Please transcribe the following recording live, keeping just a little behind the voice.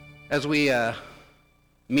as we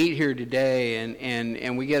meet here today,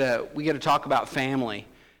 and we get to talk about family,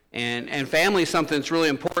 and family is something that's really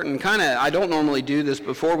important. I don't normally do this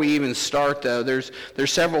before we even start, though. There's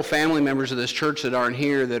several family members of this church that aren't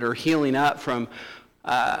here that are healing up from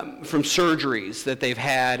surgeries that they've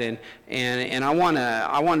had, and I want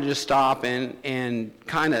to just stop and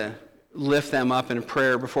kind of lift them up in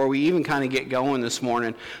prayer before we even kind of get going this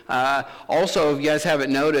morning. Also, if you guys haven't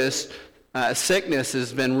noticed, sickness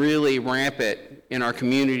has been really rampant in our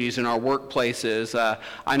communities and our workplaces.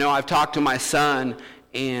 I know I've talked to my son,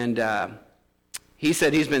 and he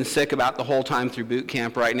said he's been sick about the whole time through boot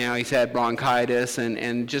camp right now. He's had bronchitis,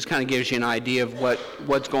 and just kind of gives you an idea of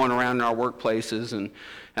what's going around in our workplaces. And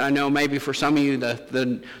I know maybe for some of you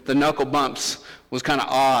the knuckle bumps was kind of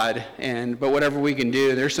odd, but whatever we can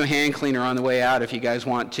do, there's some hand cleaner on the way out if you guys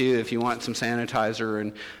want to, if you want some sanitizer.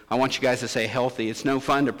 And I want you guys to stay healthy. It's no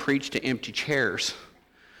fun to preach to empty chairs.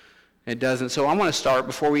 It doesn't. So I want to start,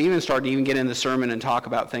 before we even start to even get in the sermon and talk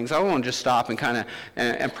about things, I want to just stop and kind of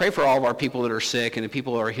and pray for all of our people that are sick and the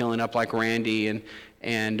people that are healing up like Randy.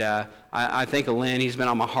 And I think of Lynn. He's been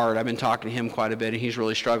on my heart. I've been talking to him quite a bit, and he's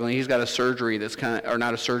really struggling. He's got a surgery that's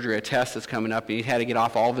a test that's coming up, and he's had to get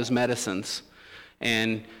off all of his medicines.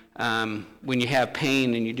 And when you have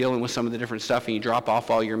pain and you're dealing with some of the different stuff and you drop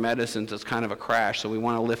off all your medicines, it's kind of a crash. So we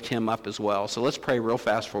want to lift him up as well. So let's pray real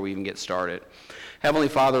fast before we even get started. Heavenly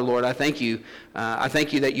Father, Lord, I thank you. I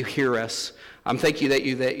thank you that you hear us. I thank you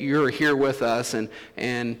that you're here with us.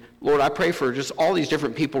 And Lord, I pray for just all these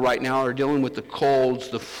different people right now who are dealing with the colds,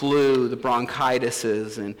 the flu, the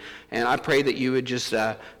bronchitises. And I pray that you would just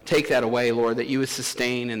take that away, Lord, that you would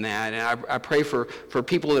sustain in that. And I pray for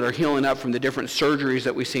people that are healing up from the different surgeries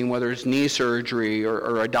that we've seen, whether it's knee surgery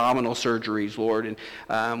or abdominal surgeries, Lord.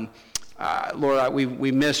 And Lord,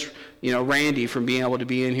 we miss Randy from being able to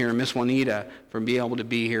be in here, and Miss Juanita from being able to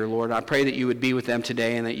be here, Lord. I pray that you would be with them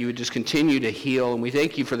today and that you would just continue to heal. And we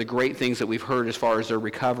thank you for the great things that we've heard as far as their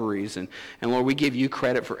recoveries. And Lord, we give you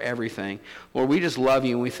credit for everything. Lord, we just love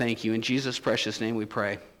you and we thank you. In Jesus' precious name we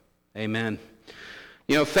pray. Amen.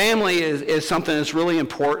 Family is something that's really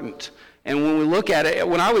important. And when we look at it,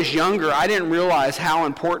 when I was younger, I didn't realize how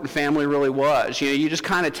important family really was. You just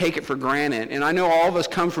kind of take it for granted. And I know all of us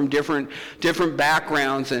come from different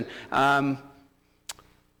backgrounds and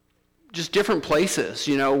just different places,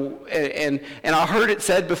 And I heard it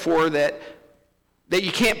said before that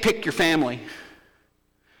you can't pick your family.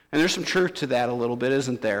 And there's some truth to that a little bit,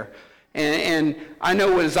 isn't there? And I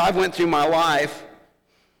know as I've went through my life,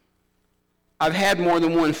 I've had more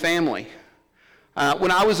than one family.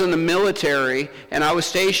 When I was in the military and I was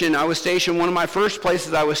stationed, one of my first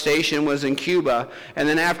places I was stationed was in Cuba, and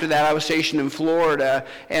then after that I was stationed in Florida.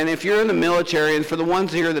 And if you're in the military, and for the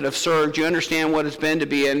ones here that have served, you understand what it's been to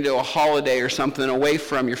be into a holiday or something away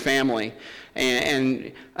from your family.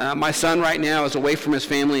 And my son right now is away from his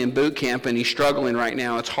family in boot camp, and he's struggling right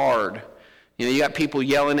now. It's hard. You got people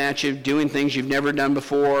yelling at you, doing things you've never done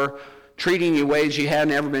before, treating you ways you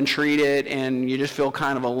hadn't ever been treated, and you just feel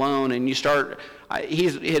kind of alone. And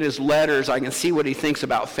he's in his letters, I can see what he thinks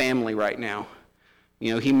about family right now.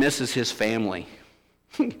 He misses his family.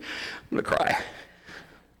 I'm going to cry.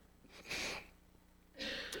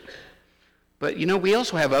 But, we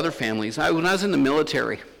also have other families. When I was in the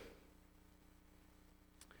military,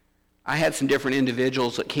 I had some different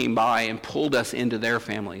individuals that came by and pulled us into their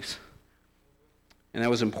families. And that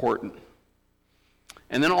was important.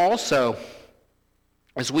 And then also,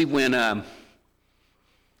 as we went...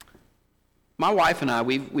 my wife and I,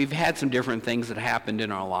 we've had some different things that happened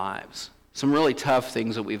in our lives, some really tough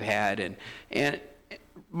things that we've had. And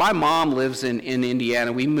my mom lives in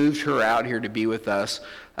Indiana. We moved her out here to be with us.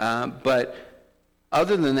 But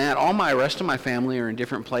other than that, all my rest of my family are in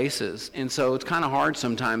different places. And so it's kind of hard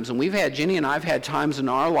sometimes. And Jenny and I have had times in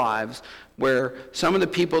our lives where some of the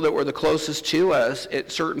people that were the closest to us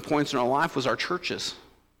at certain points in our life was our churches.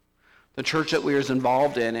 The church that we was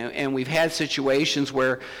involved in, and we've had situations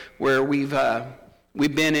where we've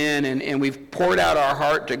been in and we've poured out our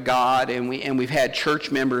heart to God, and we've had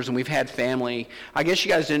church members and we've had family. I guess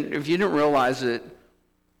you guys if you didn't realize it,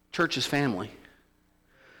 church is family.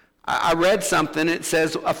 I read something. It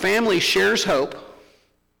says a family shares hope,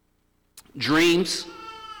 dreams.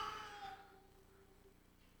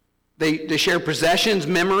 They share possessions,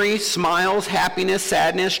 memories, smiles, happiness,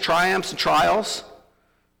 sadness, triumphs, and trials.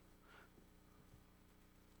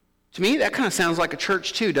 To me, that kind of sounds like a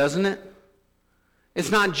church too, doesn't it? It's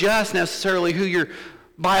not just necessarily who you're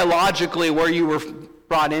biologically, where you were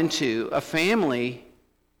brought into. A family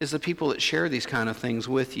is the people that share these kind of things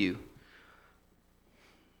with you.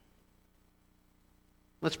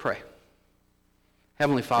 Let's pray.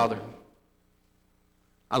 Heavenly Father,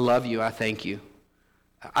 I love you. I thank you.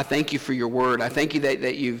 I thank you for your word. I thank you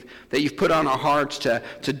that you've put on our hearts to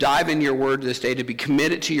dive into your word this day, to be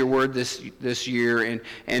committed to your word this year,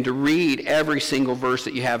 and to read every single verse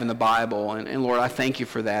that you have in the Bible. And Lord, I thank you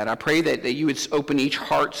for that. I pray that you would open each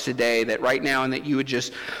heart today, that right now, and that you would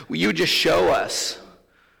just show us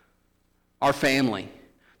our family.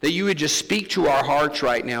 That you would just speak to our hearts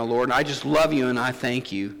right now, Lord. And I just love you and I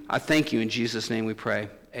thank you. I thank you in Jesus' name we pray.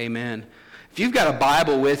 Amen. If you've got a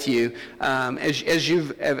Bible with you, have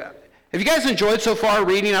you guys enjoyed so far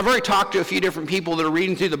reading? I've already talked to a few different people that are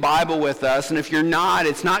reading through the Bible with us, and if you're not,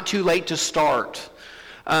 it's not too late to start.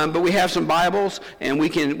 But we have some Bibles, and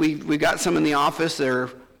we've got some in the office. They're,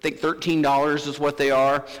 I think, $13 is what they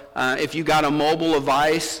are. If you've got a mobile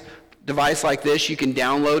device like this, you can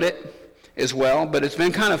download it as well. But it's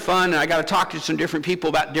been kind of fun, and I got to talk to some different people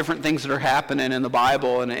about different things that are happening in the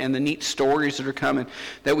Bible and the neat stories that are coming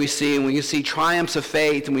that we see. And we can see triumphs of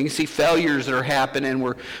faith, and we can see failures that are happening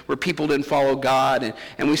where people didn't follow God,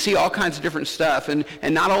 and we see all kinds of different stuff. And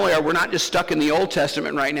not only we're not just stuck in the Old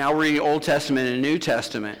Testament right now, we're reading Old Testament and New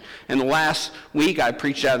Testament. And the last week I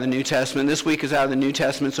preached out of the New Testament. This week is out of the New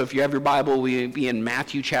Testament. So if you have your Bible, we'll be in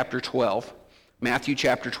Matthew chapter 12. Matthew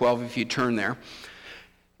chapter 12, if you turn there.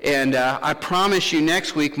 And I promise you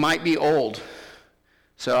next week might be old.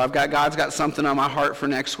 So God's got something on my heart for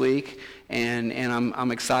next week, and I'm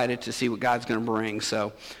excited to see what God's going to bring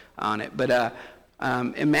on it. But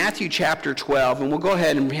in Matthew chapter 12, and we'll go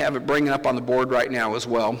ahead and have it bring it up on the board right now as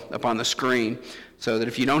well, up on the screen, so that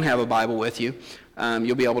if you don't have a Bible with you,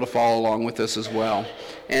 you'll be able to follow along with us as well.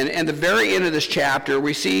 And at the very end of this chapter,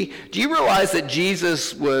 we see, do you realize that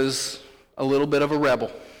Jesus was a little bit of a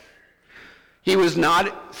rebel? He was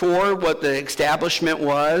not for what the establishment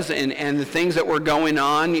was and the things that were going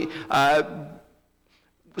on.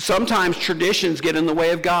 Sometimes traditions get in the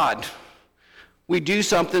way of God. We do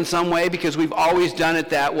something some way because we've always done it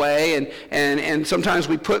that way, and sometimes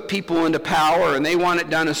we put people into power and they want it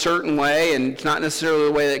done a certain way, and it's not necessarily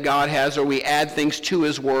the way that God has, or we add things to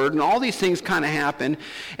his word, and all these things kind of happen.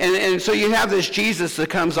 And so you have this Jesus that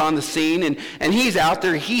comes on the scene, and he's out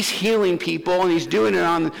there, he's healing people, and he's doing it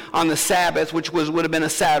on the Sabbath, which would have been a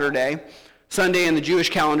Saturday. Sunday in the Jewish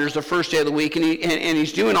calendar is the first day of the week, and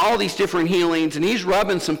he's doing all these different healings, and he's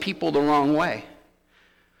rubbing some people the wrong way.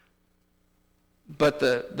 But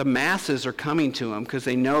the masses are coming to him because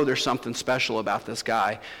they know there's something special about this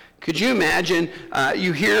guy. Could you imagine,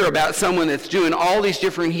 you hear about someone that's doing all these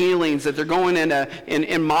different healings, that they're going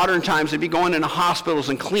in modern times, they'd be going into hospitals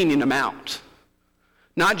and cleaning them out.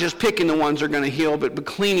 Not just picking the ones they're going to heal, but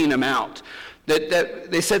cleaning them out.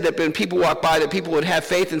 That they said that when people walk by, that people would have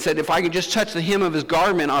faith and said, if I could just touch the hem of his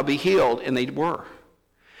garment, I'll be healed. And they were.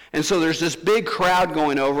 And so there's this big crowd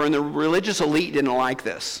going over, and the religious elite didn't like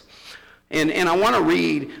this. And I want to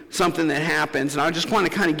read something that happens, and I just want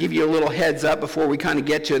to kind of give you a little heads up before we kind of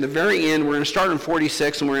get to it. At the very end, we're going to start in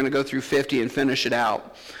 46, and we're going to go through 50 and finish it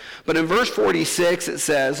out. But in verse 46, it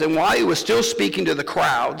says, and while he was still speaking to the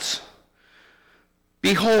crowds,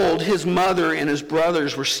 behold, his mother and his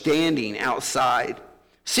brothers were standing outside,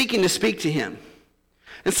 seeking to speak to him.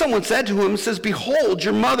 And someone said to him, says, behold,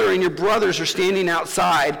 your mother and your brothers are standing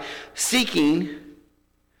outside, seeking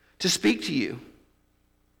to speak to you.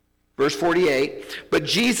 Verse 48, but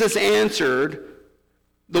Jesus answered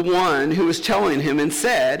the one who was telling him and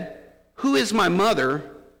said, who is my mother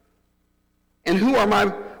and who are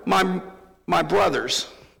my brothers?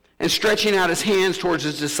 And stretching out his hands towards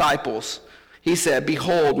his disciples, he said,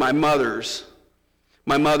 behold, my mother,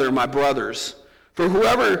 my brothers. For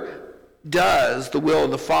whoever does the will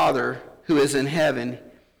of the Father who is in heaven,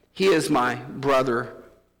 he is my brother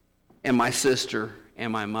and my sister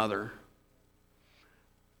and my mother.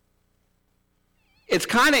 It's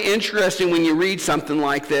kind of interesting when you read something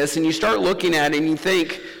like this and you start looking at it and you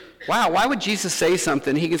think, wow, why would Jesus say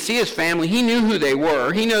something? He can see his family. He knew who they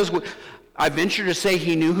were. He knows what, I venture to say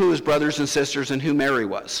he knew who his brothers and sisters and who Mary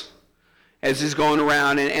was as he's going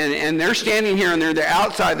around. And they're standing here and they're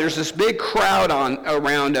outside. There's this big crowd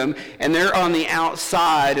around them, and they're on the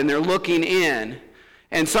outside and they're looking in.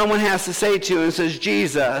 And someone has to say to him and says,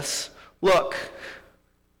 Jesus, look,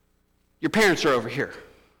 your parents are over here.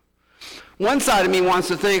 One side of me wants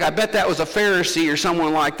to think, I bet that was a Pharisee or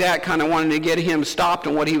someone like that, kind of wanting to get him stopped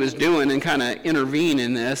in what he was doing and kind of intervene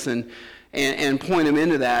in this and point him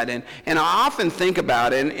into that. And I often think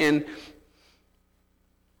about it, and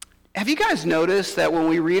have you guys noticed that when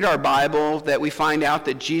we read our Bible that we find out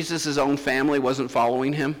that Jesus' own family wasn't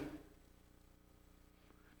following him?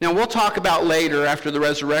 Now, we'll talk about later after the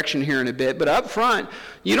resurrection here in a bit, but up front,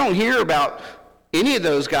 you don't hear about any of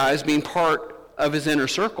those guys being part of his inner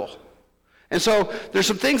circle. And so there's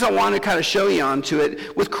some things I want to kind of show you onto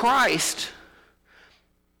it. With Christ,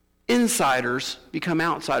 insiders become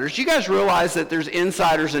outsiders. Do you guys realize that there's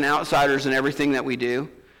insiders and outsiders in everything that we do?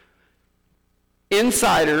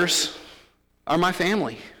 Insiders are my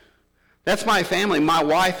family. That's my family. My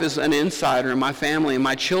wife is an insider in my family, and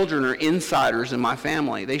my children are insiders in my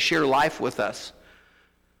family. They share life with us.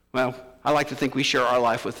 Well, I like to think we share our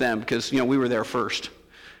life with them because, we were there first.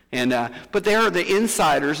 But they are the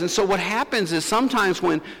insiders. And so what happens is sometimes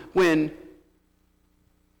when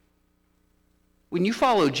you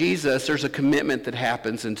follow Jesus, there's a commitment that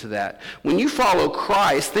happens into that. When you follow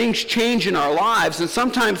Christ, things change in our lives, and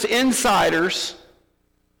sometimes insiders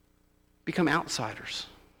become outsiders.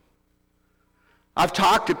 I've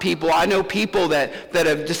talked to people, I know people that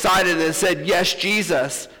have decided and said, yes,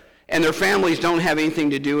 Jesus, and their families don't have anything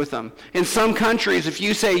to do with them. In some countries, if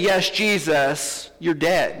you say, yes, Jesus, you're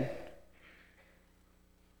dead.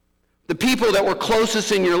 The people that were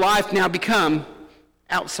closest in your life now become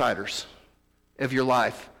outsiders of your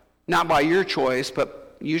life. Not by your choice,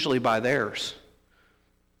 but usually by theirs.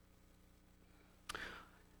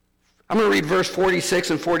 I'm going to read verse 46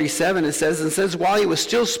 and 47. It says, while he was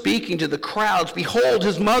still speaking to the crowds, behold,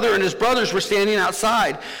 his mother and his brothers were standing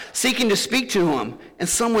outside, seeking to speak to him. And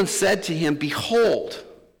someone said to him, behold,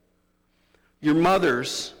 your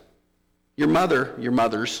mother's,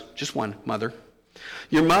 just one mother,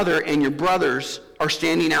 your mother and your brothers are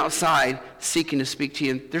standing outside, seeking to speak to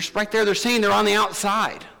you. They're right there. They're saying they're on the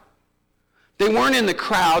outside. They weren't in the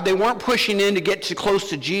crowd. They weren't pushing in to get too close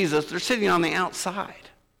to Jesus. They're sitting on the outside.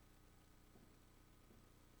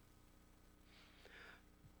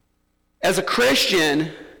 As a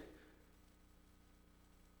Christian,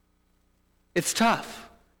 it's tough.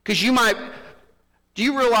 Because do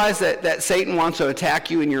you realize that Satan wants to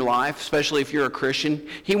attack you in your life, especially if you're a Christian?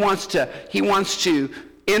 He wants to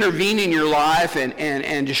intervene in your life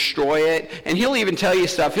and destroy it. And he'll even tell you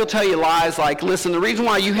stuff. He'll tell you lies like, listen, the reason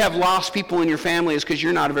why you have lost people in your family is because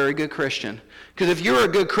you're not a very good Christian. Because if you're a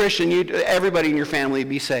good Christian, everybody in your family would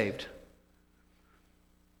be saved.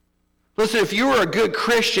 Listen, if you were a good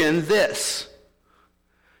Christian, I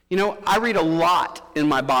read a lot in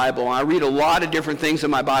my Bible. I read a lot of different things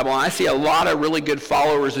in my Bible, and I see a lot of really good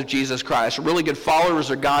followers of Jesus Christ, really good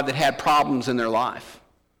followers of God that had problems in their life.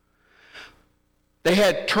 They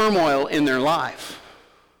had turmoil in their life.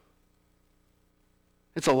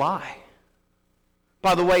 It's a lie.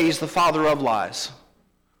 By the way, he's the father of lies.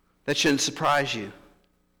 That shouldn't surprise you.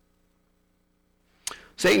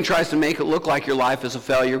 Satan tries to make it look like your life is a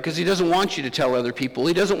failure because he doesn't want you to tell other people.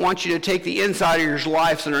 He doesn't want you to take the insiders'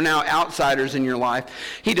 lives that are now outsiders in your life.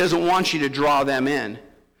 He doesn't want you to draw them in.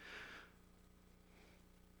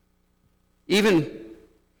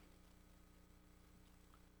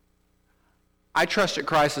 I trusted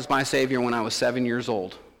Christ as my Savior when I was 7 years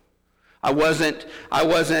old. I wasn't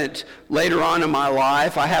later on in my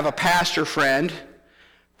life. I have a pastor friend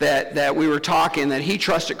that we were talking, that he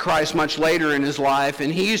trusted Christ much later in his life,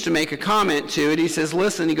 and he used to make a comment to it. He says,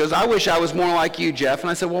 listen, he goes, I wish I was more like you, Jeff. And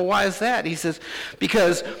I said, well, why is that? He says,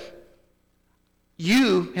 because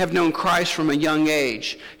you have known Christ from a young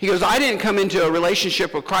age. He goes, I didn't come into a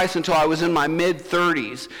relationship with Christ until I was in my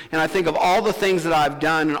mid-30s. And I think of all the things that I've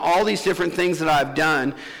done and all these different things that I've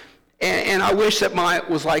done, and I wish that mine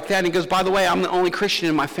was like that. And he goes, by the way, I'm the only Christian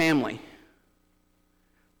in my family.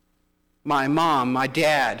 My mom, my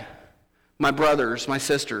dad, my brothers, my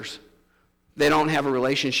sisters, they don't have a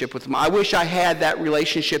relationship with them. I wish I had that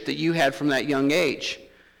relationship that you had from that young age.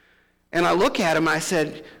 And I look at him and I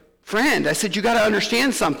said, friend, you got to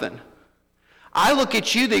understand something. I look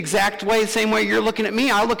at you the exact way, the same way you're looking at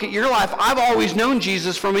me. I look at your life. I've always known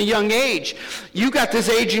Jesus from a young age. You got this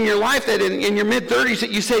age in your life that in your mid-30s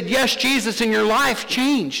that you said, yes, Jesus, and your life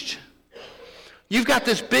changed. You've got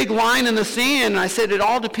this big line in the sand. And I said, it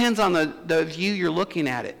all depends on the view you're looking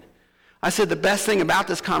at it. I said, the best thing about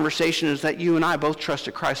this conversation is that you and I both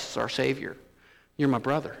trusted Christ as our Savior. You're my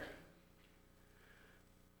brother.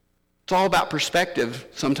 It's all about perspective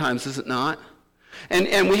sometimes, is it not?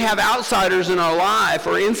 And we have outsiders in our life,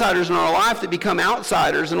 or insiders in our life that become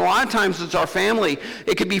outsiders. And a lot of times it's our family.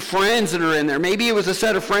 It could be friends that are in there. Maybe it was a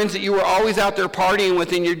set of friends that you were always out there partying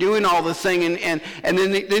with, and you're doing all this thing, and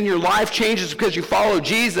then your life changes because you follow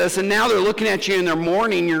Jesus, and now they're looking at you and they're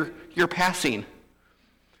mourning your passing.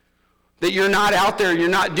 That you're not out there, you're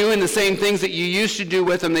not doing the same things that you used to do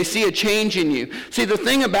with them. They see a change in you. See, the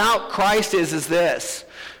thing about Christ is this.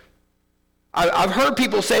 I've heard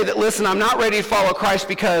people say that, listen, I'm not ready to follow Christ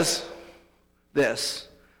because this.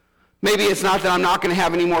 Maybe it's not that I'm not going to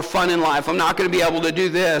have any more fun in life. I'm not going to be able to do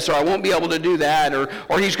this, or I won't be able to do that,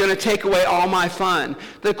 or he's going to take away all my fun.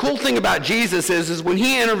 The cool thing about Jesus is when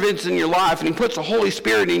he intervenes in your life and he puts the Holy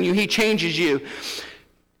Spirit in you, he changes you.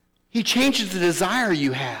 He changes the desire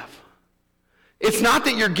you have. It's not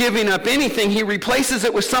that you're giving up anything. He replaces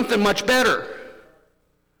it with something much better.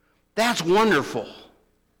 That's wonderful.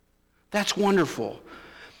 That's wonderful.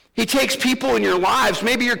 He takes people in your lives.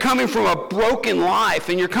 Maybe you're coming from a broken life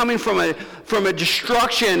and you're coming from a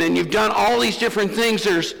destruction and you've done all these different things.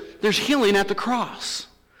 There's healing at the cross.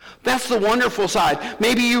 That's the wonderful side.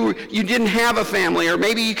 Maybe you didn't have a family, or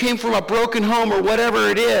maybe you came from a broken home, or whatever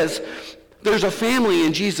it is. There's a family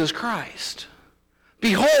in Jesus Christ.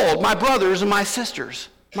 Behold, my brothers and my sisters,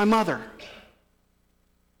 my mother.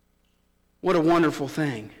 What a wonderful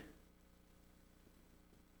thing.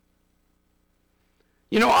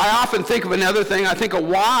 You know, I often think of another thing. I think of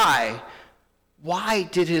why. Why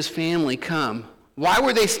did his family come? Why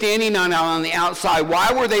were they standing on the outside?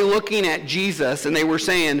 Why were they looking at Jesus and they were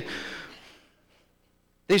saying,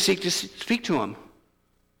 they seek to speak to him?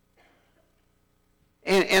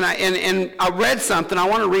 And I read something. I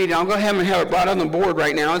want to read it. I'll go ahead and have it brought on the board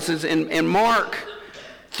right now. It says in Mark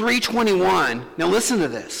 3:21. Now listen to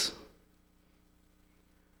this.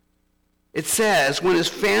 It says, when his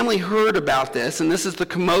family heard about this, and this is the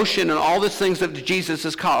commotion and all these things that Jesus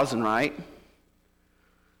is causing, right?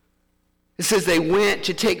 It says they went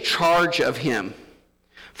to take charge of him,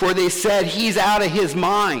 for they said he's out of his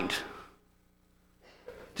mind.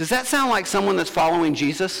 Does that sound like someone that's following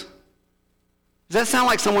Jesus? Does that sound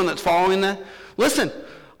like someone that's following that? Listen,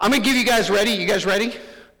 I'm going to give you guys ready. You guys ready?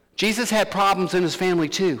 Jesus had problems in his family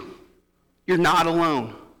too. You're not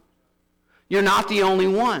alone. You're not the only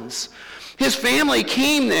ones. His family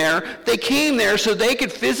came there. They came there so they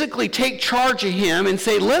could physically take charge of him and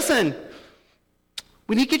say, listen,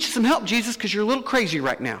 we need to get you some help, Jesus, because you're a little crazy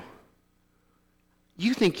right now.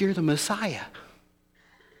 You think you're the Messiah.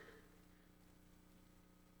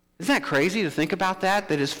 Isn't that crazy to think about that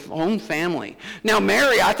his own family. Now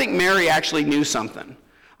Mary, I think Mary actually knew something.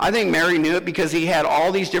 I think Mary knew it because he had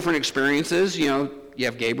all these different experiences. You know, you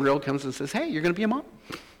have Gabriel comes and says, hey, you're going to be a mom.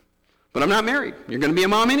 But I'm not married. You're going to be a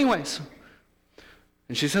mom anyways.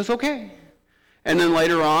 And she says, okay. And then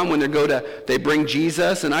later on, when they bring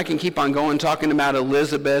Jesus, and I can keep on going talking about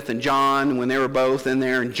Elizabeth and John when they were both in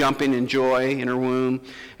there and jumping in joy in her womb.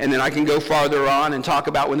 And then I can go farther on and talk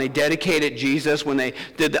about when they dedicated Jesus, when they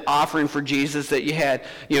did the offering for Jesus, that you had,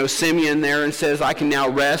 Simeon there and says, I can now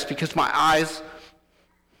rest because my eyes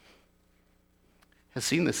have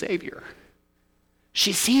seen the Savior.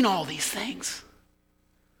 She's seen all these things.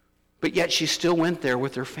 But yet she still went there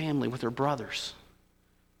with her family, with her brothers,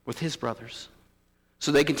 with his brothers,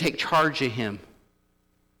 so they can take charge of him.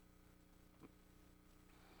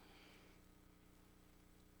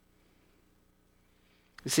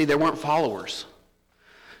 You see, they weren't followers.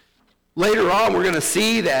 Later on, we're going to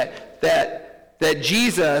see that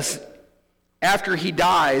Jesus, after he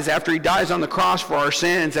dies on the cross for our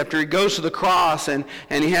sins, after he goes to the cross and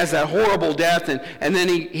he has that horrible death, and then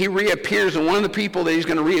he reappears, and one of the people that he's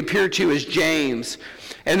going to reappear to is James.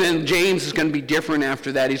 And then James is going to be different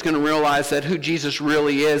after that. He's going to realize that who Jesus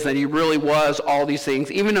really is, that he really was all these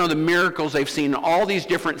things. Even though the miracles they've seen, all these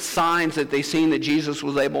different signs that they've seen that Jesus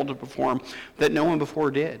was able to perform, that no one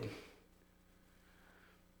before did. At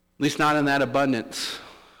least not in that abundance.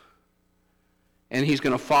 And he's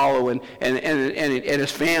going to follow, and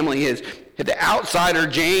his family, the outsider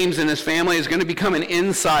James and his family is going to become an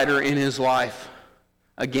insider in his life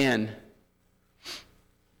again.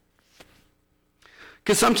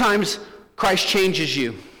 Because sometimes Christ changes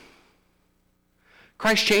you.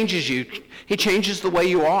 Christ changes you. He changes the way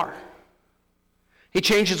you are. He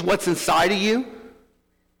changes what's inside of you.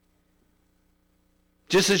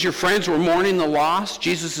 Just as your friends were mourning the loss,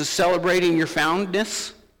 Jesus is celebrating your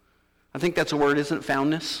foundness. I think that's a word, isn't it?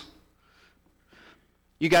 Foundness.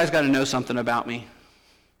 You guys got to know something about me.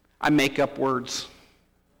 I make up words.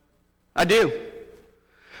 I do.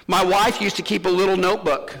 My wife used to keep a little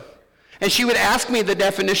notebook, and she would ask me the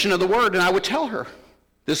definition of the word, and I would tell her,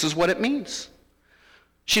 this is what it means.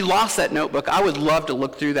 She lost that notebook. I would love to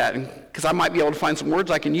look through that, because I might be able to find some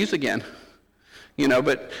words I can use again.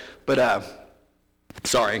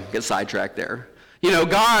 Sorry, get sidetracked there.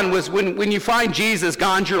 Gone was, when you find Jesus,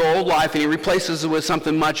 gone's your old life, and he replaces it with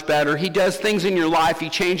something much better. He does things in your life. He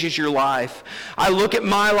changes your life. I look at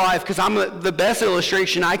my life, because the best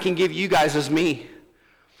illustration I can give you guys is me.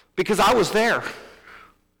 Because I was there.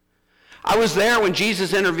 I was there when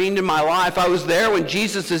Jesus intervened in my life. I was there when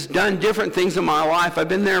Jesus has done different things in my life. I've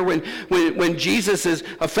been there when Jesus has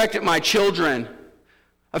affected my children.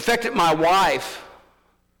 affected my wife.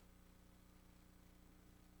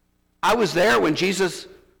 I was there when Jesus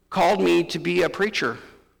called me to be a preacher.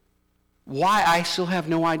 Why? I still have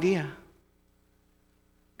no idea.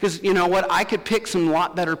 Because you know what? I could pick some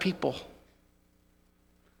lot better people.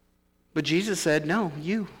 But Jesus said, no,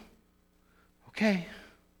 you. Okay.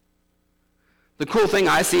 The cool thing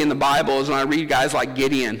I see in the Bible is when I read guys like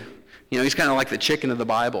Gideon. You know, he's kind of like the chicken of the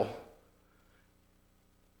Bible.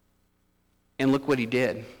 And look what he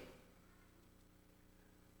did.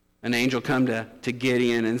 An angel come to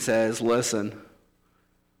Gideon and says, listen,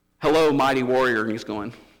 hello, mighty warrior. And he's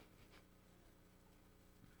going,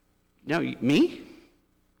 no, me?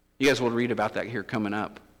 You guys will read about that here coming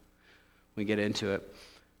up. We get into it.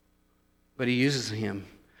 But he uses him.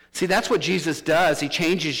 See, that's what Jesus does. He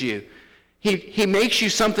changes you. He makes you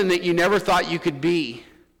something that you never thought you could be.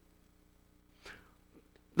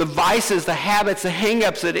 The vices, the habits, the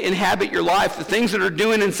hang-ups that inhabit your life, the things that are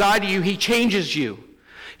doing inside of you, he changes you.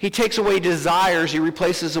 He takes away desires. He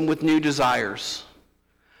replaces them with new desires.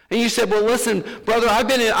 And you said, well, listen, brother, I've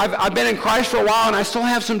been in Christ for a while and I still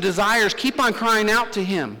have some desires. Keep on crying out to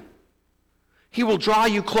him. He will draw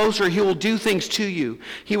you closer. He will do things to you.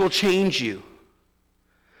 He will change you.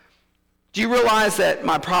 Do you realize that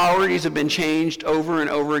my priorities have been changed over and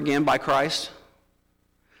over again by Christ?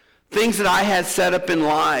 Things that I had set up in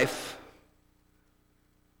life.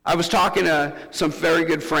 I was talking to some very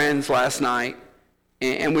good friends last night,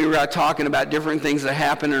 and we were talking about different things that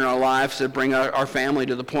happen in our lives that bring our family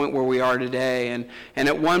to the point where we are today. And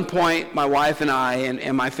at one point, my wife and I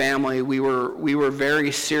and my family, we were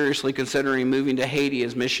very seriously considering moving to Haiti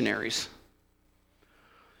as missionaries.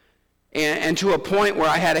 And to a point where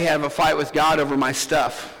I had to have a fight with God over my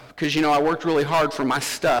stuff. Because, you know, I worked really hard for my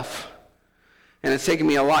stuff. And it's taken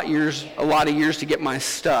me a lot of years to get my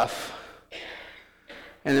stuff.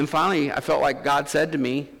 And then finally, I felt like God said to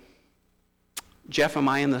me, Jeff, am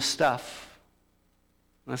I in the stuff?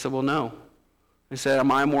 And I said, well, no. He said,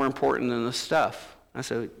 am I more important than the stuff? I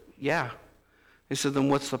said, yeah. He said, then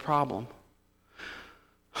what's the problem?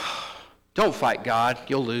 Don't fight God.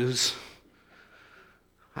 You'll lose.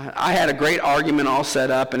 I had a great argument all set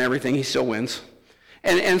up and everything. He still wins.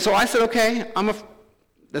 And so I said, okay,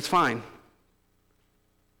 that's fine.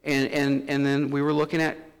 And then we were looking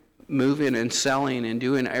at moving and selling and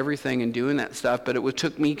doing everything and doing that stuff, but it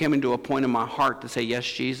took me coming to a point in my heart to say, yes,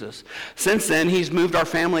 Jesus. Since then, he's moved our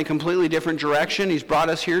family a completely different direction. He's brought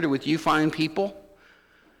us here to with you fine people.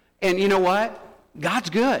 And you know what? God's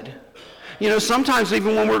good. You know, sometimes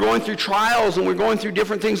even when we're going through trials and we're going through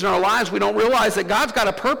different things in our lives, we don't realize that God's got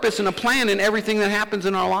a purpose and a plan in everything that happens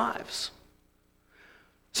in our lives.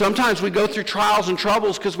 Sometimes we go through trials and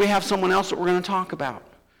troubles because we have someone else that we're going to talk about,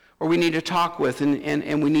 or we need to talk with,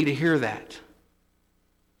 and we need to hear that.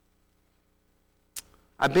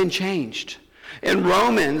 I've been changed. In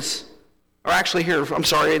Romans, or actually here, I'm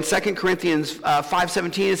sorry, in 2 Corinthians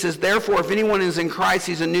 5:17, it says, therefore, if anyone is in Christ,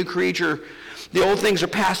 he's a new creature. The old things are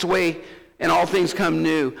passed away, and all things come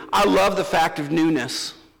new. I love the fact of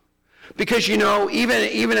newness. Because, you know,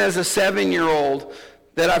 even as a 7-year-old,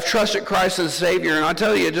 that I've trusted Christ as a Savior, and I'll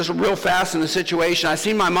tell you just real fast in the situation, I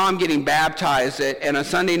seen my mom getting baptized at a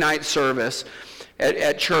Sunday night service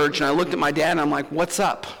at church, and I looked at my dad, and I'm like, what's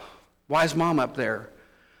up? Why is Mom up there?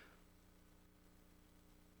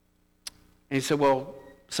 And he said, well,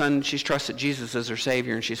 son, she's trusted Jesus as her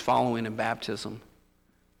Savior, and she's following in baptism.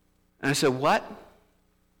 And I said, what?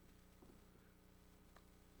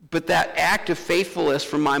 But that act of faithfulness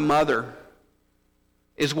from my mother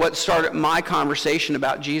is what started my conversation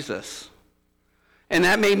about Jesus. And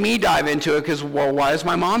that made me dive into it because, well, why is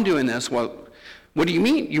my mom doing this? Well, what do you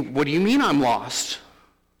mean? What do you mean I'm lost?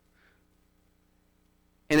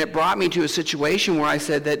 And it brought me to a situation where I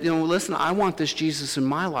said that, you know, listen, I want this Jesus in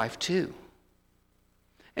my life too.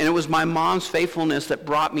 And it was my mom's faithfulness that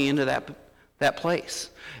brought me into that place.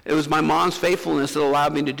 It was my mom's faithfulness that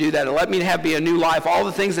allowed me to do that. It let me be a new life. All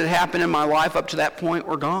the things that happened in my life up to that point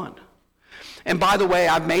were gone. And by the way,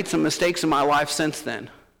 I've made some mistakes in my life since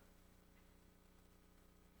then.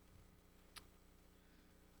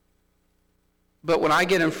 But when I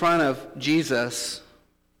get in front of Jesus,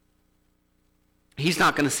 he's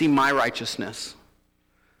not going to see my righteousness.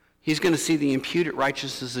 He's going to see the imputed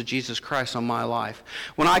righteousness of Jesus Christ on my life.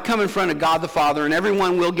 When I come in front of God the Father, and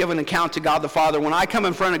everyone will give an account to God the Father, when I come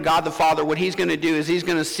in front of God the Father, what he's going to do is he's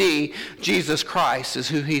going to see Jesus Christ is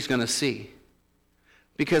who he's going to see.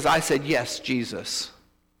 Because I said, yes, Jesus.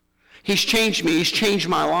 He's changed me. He's changed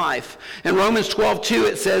my life. In Romans 12:2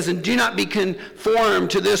 it says, and do not be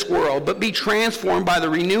conformed to this world, but be transformed by the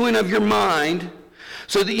renewing of your mind,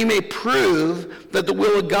 so that you may prove that the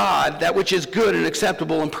will of God, that which is good and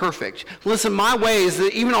acceptable and perfect. Listen, my ways,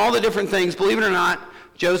 even all the different things, believe it or not,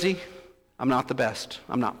 Josie, I'm not the best.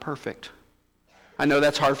 I'm not perfect. I know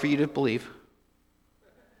that's hard for you to believe.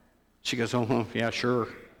 She goes, oh, yeah, sure.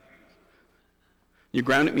 You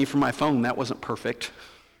grounded me from my phone. That wasn't perfect.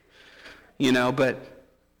 But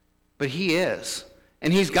he is.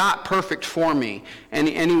 And he's got perfect for me. And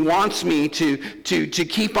he wants me to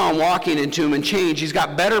keep on walking into him and change. He's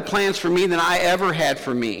got better plans for me than I ever had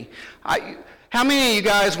for me. How many of you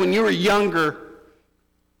guys, when you were younger,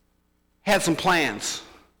 had some plans?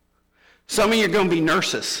 Some of you are going to be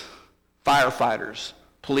nurses, firefighters,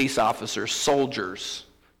 police officers, soldiers,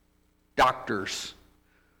 doctors,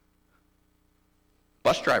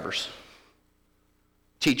 bus drivers,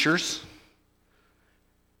 teachers,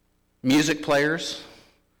 music players.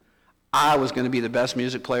 I was going to be the best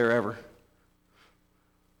music player ever.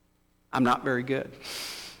 I'm not very good.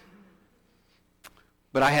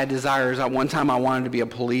 But I had desires. At one time I wanted to be a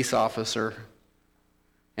police officer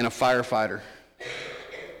and a firefighter.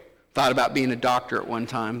 Thought about being a doctor at one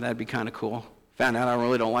time. That'd be kind of cool. Found out I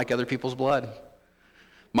really don't like other people's blood.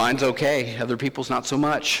 Mine's okay. Other people's not so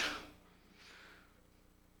much.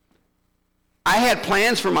 I had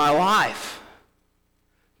plans for my life.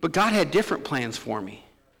 But God had different plans for me.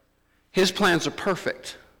 His plans are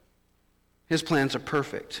perfect. His plans are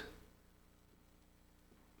perfect.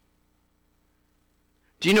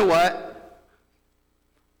 Do you know what?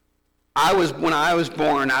 When I was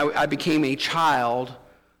born, I became a child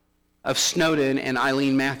of Snowden and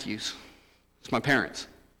Eileen Matthews. It's my parents.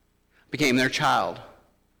 Became their child.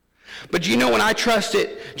 But you know, when I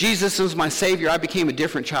trusted Jesus as my Savior, I became a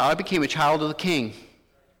different child. I became a child of the King.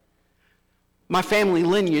 My family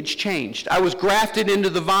lineage changed. I was grafted into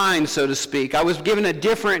the vine, so to speak. I was given a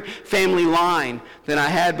different family line than I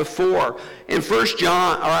had before. In John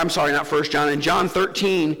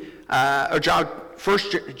 13,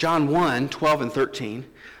 John 1, 12 and 13,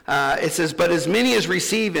 it says, "But as many as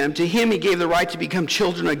receive him, to him he gave the right to become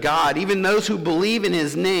children of God, even those who believe in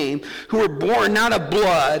his name, who were born not of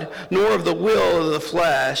blood, nor of the will of the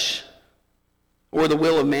flesh, or the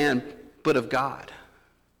will of man, but of God."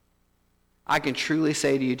 I can truly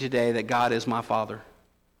say to you today that God is my Father.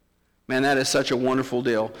 Man, that is such a wonderful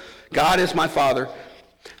deal. God is my Father.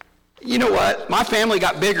 You know what? My family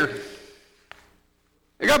got bigger.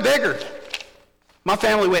 It got bigger. My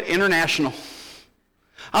family went international.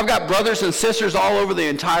 I've got brothers and sisters all over the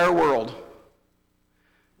entire world.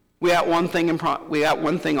 We got one thing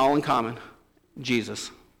all in common.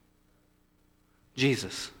 Jesus.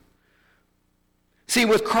 Jesus. See,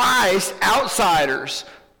 with Christ, outsiders.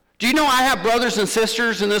 Do you know I have brothers and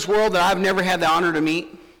sisters in this world that I've never had the honor to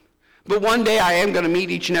meet? But one day I am going to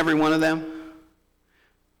meet each and every one of them.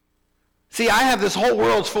 See, I have this whole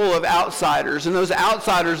world full of outsiders, and those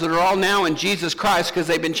outsiders that are all now in Jesus Christ because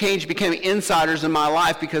they've been changed, became insiders in my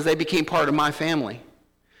life because they became part of my family.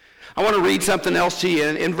 I want to read something else to you.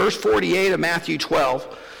 In verse 48 of Matthew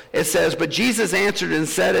 12, it says, "But Jesus answered and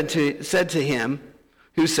said to him,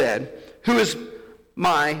 who said, 'Who is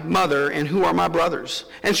my mother and who are my brothers?'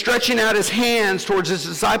 And stretching out his hands towards his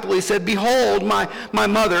disciple, he said, 'Behold, my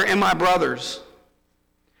mother and my brothers.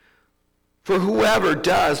 For whoever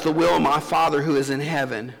does the will of my Father who is in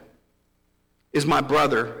heaven is my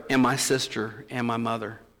brother and my sister and my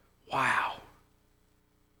mother.'" Wow.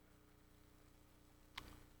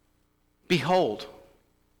 Behold,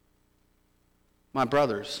 my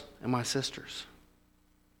brothers and my sisters.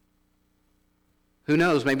 Who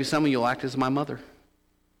knows, maybe some of you will act as my mother.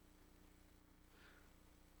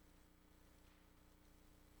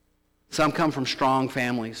 Some come from strong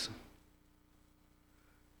families.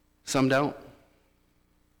 Some don't.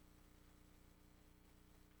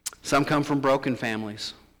 Some come from broken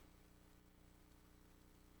families.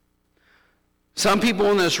 Some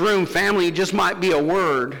people in this room, family just might be a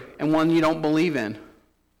word and one you don't believe in.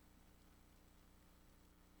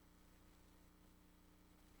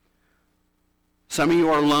 Some of you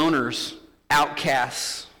are loners,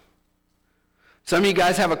 outcasts. Some of you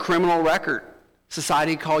guys have a criminal record.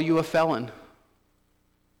 Society call you a felon.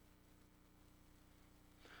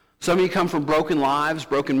 Some of you come from broken lives,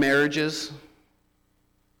 broken marriages.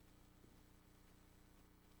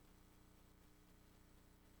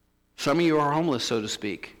 Some of you are homeless, so to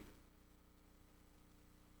speak.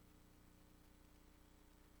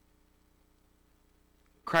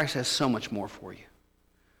 Christ has so much more for you.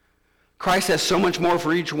 Christ has so much more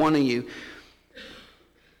for each one of you.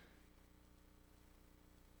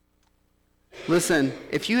 Listen,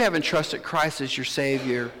 if you haven't trusted Christ as your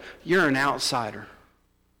Savior, you're an outsider.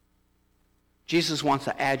 Jesus wants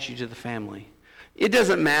to add you to the family. It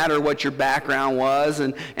doesn't matter what your background was.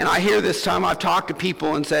 And I hear this time I've talked to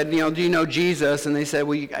people and said, do you know Jesus? And they said,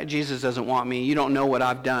 well, Jesus doesn't want me. You don't know what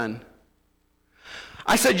I've done.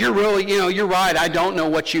 I said, you're right. I don't know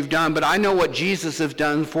what you've done, but I know what Jesus has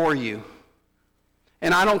done for you.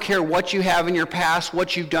 And I don't care what you have in your past,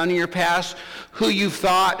 what you've done in your past, who you've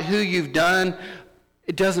thought, who you've done.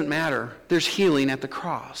 It doesn't matter. There's healing at the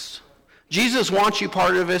cross. Jesus wants you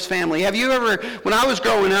part of his family. Have you ever, when I was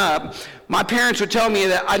growing up, my parents would tell me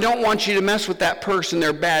that I don't want you to mess with that person.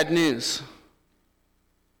 They're bad news.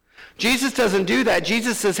 Jesus doesn't do that.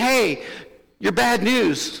 Jesus says, hey, you're bad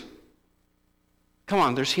news. Come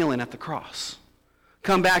on, there's healing at the cross.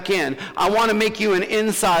 Come back in. I want to make you an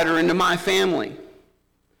insider into my family.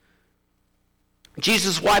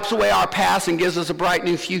 Jesus wipes away our past and gives us a bright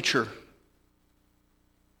new future.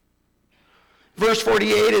 Verse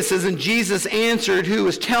 48, it says, and Jesus answered who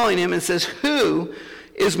was telling him and says, who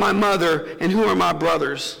is my mother and who are my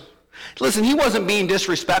brothers? Listen, he wasn't being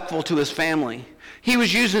disrespectful to his family. He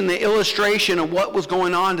was using the illustration of what was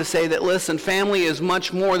going on to say that, listen, family is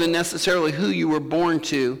much more than necessarily who you were born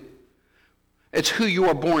to. It's who you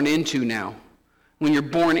are born into now, when you're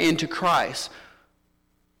born into Christ.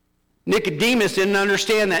 Nicodemus didn't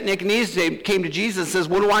understand that. Nicodemus came to Jesus and says,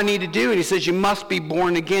 what do I need to do? And he says, you must be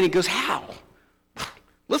born again. He goes, how?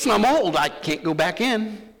 Listen, I'm old. I can't go back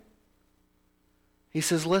in. He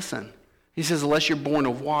says, listen. He says, unless you're born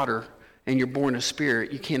of water and you're born of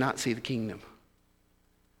spirit, you cannot see the kingdom.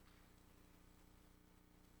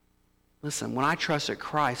 Listen, when I trusted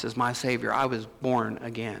Christ as my Savior, I was born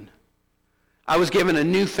again. I was given a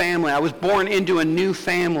new family. I was born into a new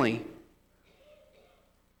family.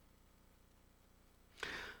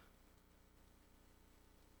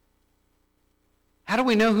 How do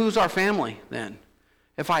we know who's our family then?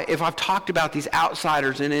 If I've talked about these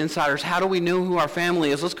outsiders and insiders, how do we know who our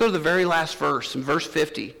family is? Let's go to the very last verse, in verse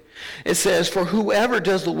 50. It says, for whoever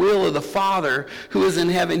does the will of the Father who is in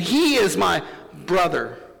heaven, he is my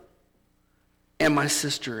brother and my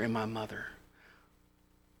sister and my mother.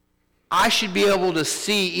 I should be able to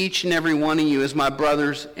see each and every one of you as my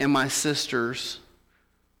brothers and my sisters.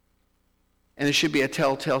 And it should be a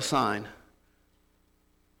telltale sign.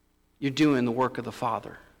 You're doing the work of the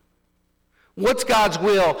Father. What's God's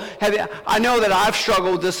will? I know that I've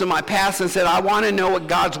struggled with this in my past and said, I want to know what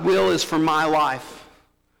God's will is for my life.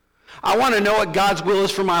 I want to know what God's will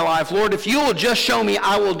is for my life. Lord, if you will just show me,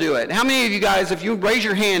 I will do it. How many of you guys, if you raise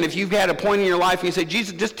your hand, if you've had a point in your life and you say,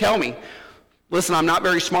 Jesus, just tell me. Listen, I'm not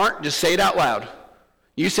very smart. Just say it out loud.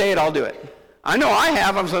 You say it, I'll do it. I know I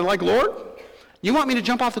have. I'm like, Lord, you want me to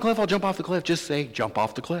jump off the cliff? I'll jump off the cliff. Just say, jump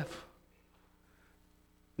off the cliff.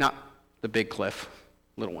 Not the big cliff,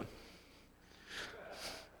 little one.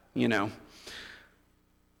 You know.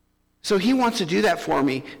 So he wants to do that for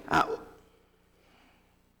me.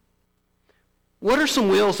 What are some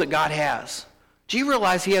wills that God has? Do you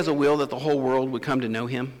realize he has a will that the whole world would come to know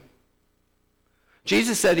him?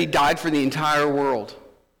 Jesus said he died for the entire world.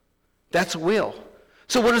 That's a will.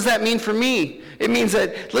 So what does that mean for me? It means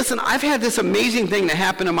that, listen, I've had this amazing thing that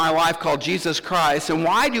happened in my life called Jesus Christ, and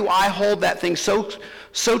why do I hold that thing so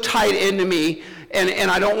tight into me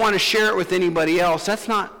and I don't want to share it with anybody else? That's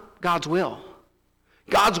not God's will.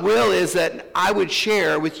 God's will is that I would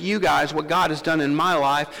share with you guys what God has done in my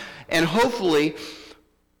life, and hopefully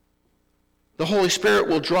the Holy Spirit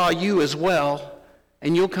will draw you as well,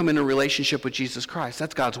 and you'll come in a relationship with Jesus Christ.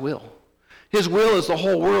 That's God's will. His will is the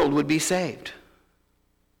whole world would be saved.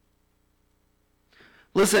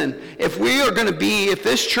 Listen, if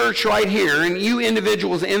this church right here, and you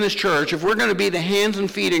individuals in this church, if we're going to be the hands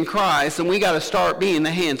and feet in Christ, then we got to start being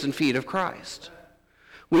the hands and feet of Christ.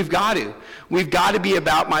 We've got to. We've got to be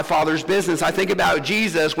about my Father's business. I think about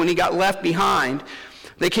Jesus when he got left behind.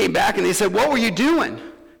 They came back and they said, what were you doing?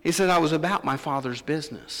 He said, I was about my Father's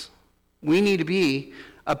business. We need to be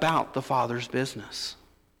about the Father's business.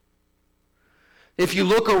 If you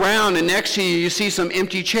look around and next to you, you see some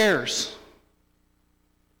empty chairs.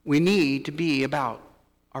 We need to be about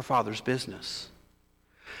our Father's business.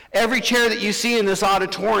 Every chair that you see in this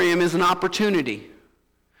auditorium is an opportunity.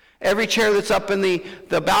 Every chair that's up in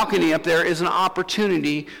the balcony up there is an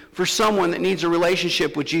opportunity for someone that needs a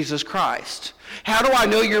relationship with Jesus Christ. How do I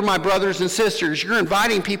know you're my brothers and sisters? You're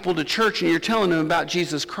inviting people to church and you're telling them about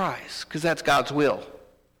Jesus Christ, because that's God's will.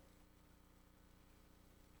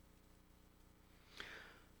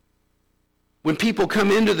 When people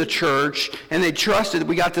come into the church and they trust it,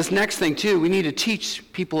 we got this next thing too. We need to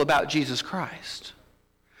teach people about Jesus Christ.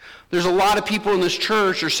 There's a lot of people in this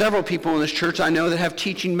church, or several people in this church I know, that have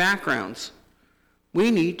teaching backgrounds.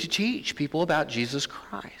 We need to teach people about Jesus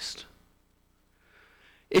Christ.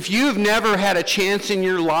 If you've never had a chance in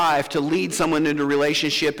your life to lead someone into a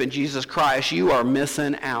relationship in Jesus Christ, you are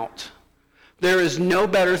missing out. There is no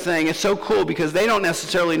better thing. It's so cool because they don't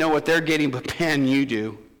necessarily know what they're getting, but man, you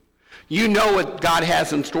do. You know what God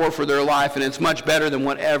has in store for their life, and it's much better than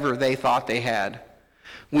whatever they thought they had.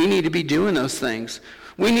 We need to be doing those things.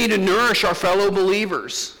 We need to nourish our fellow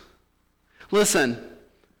believers. Listen,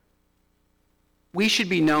 we should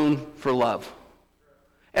be known for love.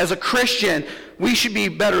 As a Christian, we should be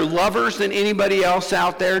better lovers than anybody else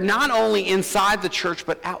out there, not only inside the church,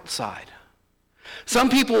 but outside. Some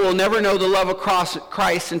people will never know the love of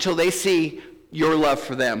Christ until they see your love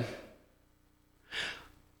for them.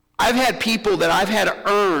 I've had people that I've had to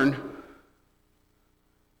earn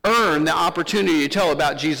the opportunity to tell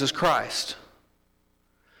about Jesus Christ.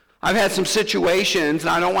 I've had some situations, and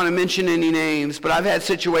I don't want to mention any names, but I've had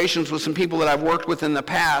situations with some people that I've worked with in the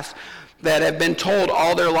past that have been told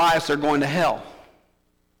all their lives they're going to hell.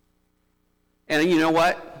 And you know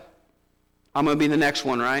what? I'm going to be the next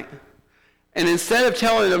one, right? And instead of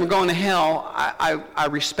telling them they're going to hell, I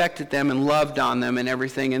respected them and loved on them and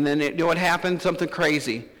everything. And then you know what happened? Something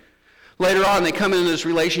crazy. Later on, they come into this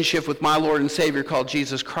relationship with my Lord and Savior called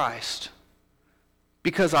Jesus Christ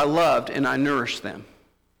because I loved and I nourished them.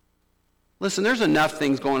 Listen, there's enough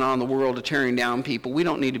things going on in the world to tearing down people. We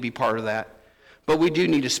don't need to be part of that. But we do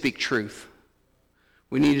need to speak truth.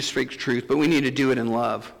 We need to speak truth, but we need to do it in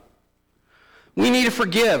love. We need to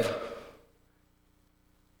forgive.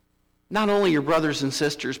 Not only your brothers and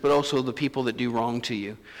sisters, but also the people that do wrong to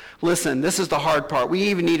you. Listen, this is the hard part. We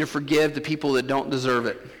even need to forgive the people that don't deserve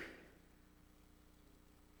it.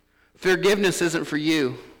 Forgiveness isn't for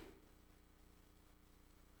you.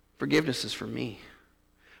 Forgiveness is for me.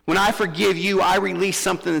 When I forgive you, I release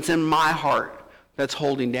something that's in my heart that's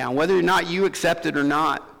holding down. Whether or not you accept it or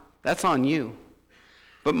not, that's on you.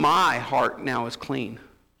 But my heart now is clean.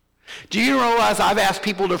 Do you realize I've asked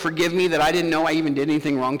people to forgive me that I didn't know I even did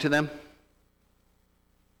anything wrong to them?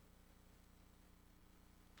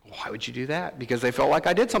 Why would you do that? Because they felt like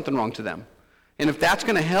I did something wrong to them. And if that's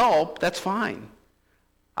going to help, that's fine.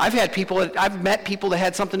 I've met people that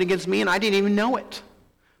had something against me and I didn't even know it.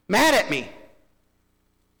 Mad at me.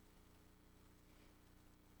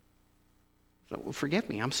 So, well, forgive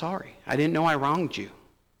me. I'm sorry. I didn't know I wronged you.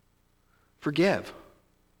 Forgive.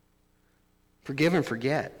 Forgive and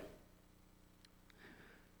forget.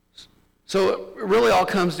 So it really all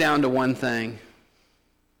comes down to one thing.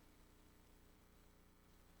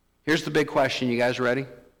 Here's the big question. You guys ready?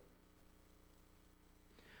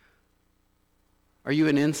 Are you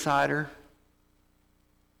an insider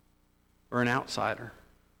or an outsider?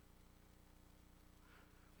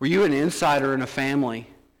 Were you an insider in a family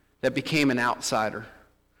that became an outsider?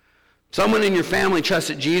 Someone in your family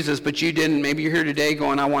trusted Jesus, but you didn't. Maybe you're here today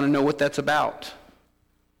going, I want to know what that's about.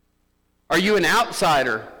 Are you an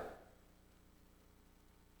outsider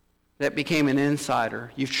that became an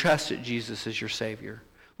insider? You've trusted Jesus as your Savior.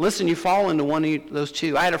 Listen, you fall into one of those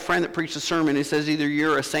two. I had a friend that preached a sermon. He says either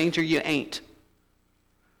you're a saint or you ain't.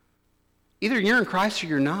 Either you're in Christ or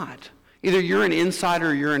you're not. Either you're an insider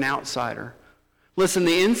or you're an outsider. Listen,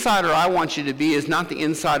 the insider I want you to be is not the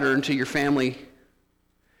insider into your family.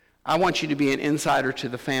 I want you to be an insider to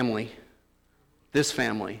the family, this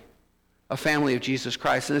family, a family of Jesus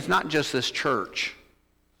Christ. And it's not just this church.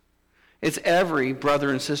 It's every brother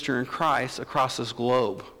and sister in Christ across this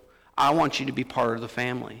globe. I want you to be part of the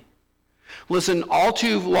family. Listen, all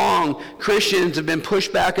too long, Christians have been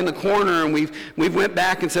pushed back in the corner, and we've went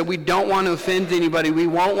back and said, we don't want to offend anybody. We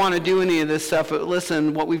won't want to do any of this stuff. But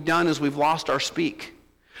listen, what we've done is we've lost our speak.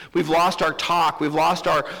 We've lost our talk. We've lost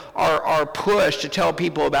our push to tell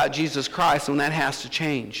people about Jesus Christ, and that has to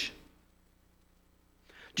change.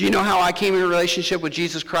 Do you know how I came in a relationship with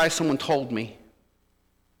Jesus Christ? Someone told me.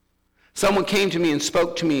 Someone came to me and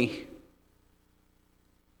spoke to me.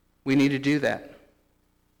 We need to do that.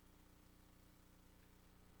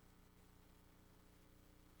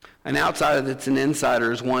 An outsider that's an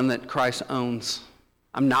insider is one that Christ owns.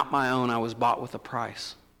 I'm not my own. I was bought with a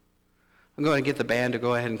price. I'm going to get the band to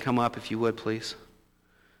go ahead and come up, if you would, please.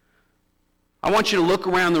 I want you to look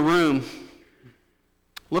around the room.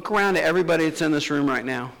 Look around at everybody that's in this room right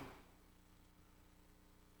now.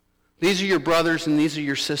 These are your brothers and these are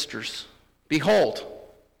your sisters. Behold,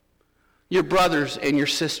 your brothers and your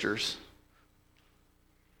sisters.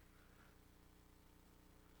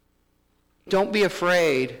 Don't be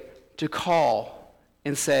afraid to call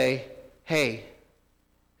and say, hey,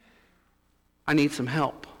 I need some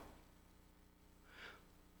help.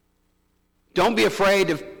 Don't be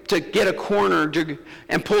afraid to get a corner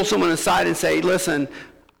and pull someone aside and say, listen,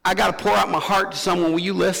 I got to pour out my heart to someone. Will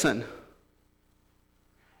you listen?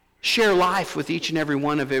 Share life with each and every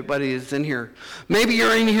one of everybody that's in here. Maybe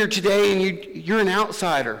you're in here today and you're an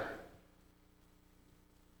outsider.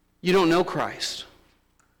 You don't know Christ.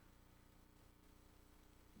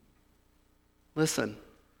 Listen.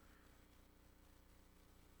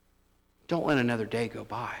 Don't let another day go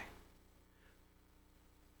by.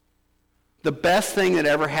 The best thing that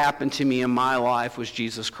ever happened to me in my life was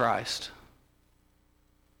Jesus Christ.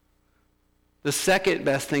 The second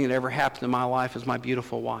best thing that ever happened in my life is my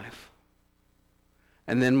beautiful wife.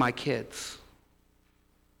 And then my kids.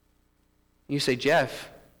 You say, Jeff,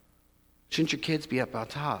 shouldn't your kids be up on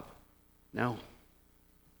top? No.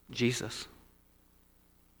 Jesus.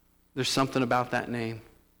 There's something about that name.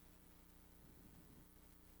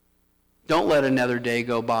 Don't let another day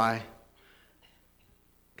go by.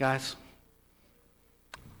 Guys,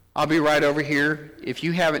 I'll be right over here. If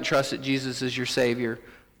you haven't trusted Jesus as your Savior,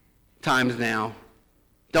 time's now.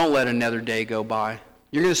 Don't let another day go by.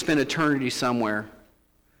 You're going to spend eternity somewhere.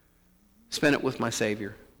 Spend it with my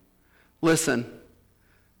Savior. Listen,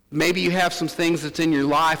 maybe you have some things that's in your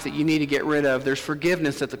life that you need to get rid of. There's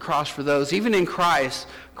forgiveness at the cross for those. Even in Christ,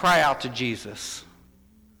 cry out to Jesus.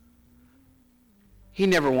 He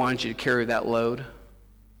never wanted you to carry that load.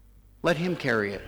 Let him carry it.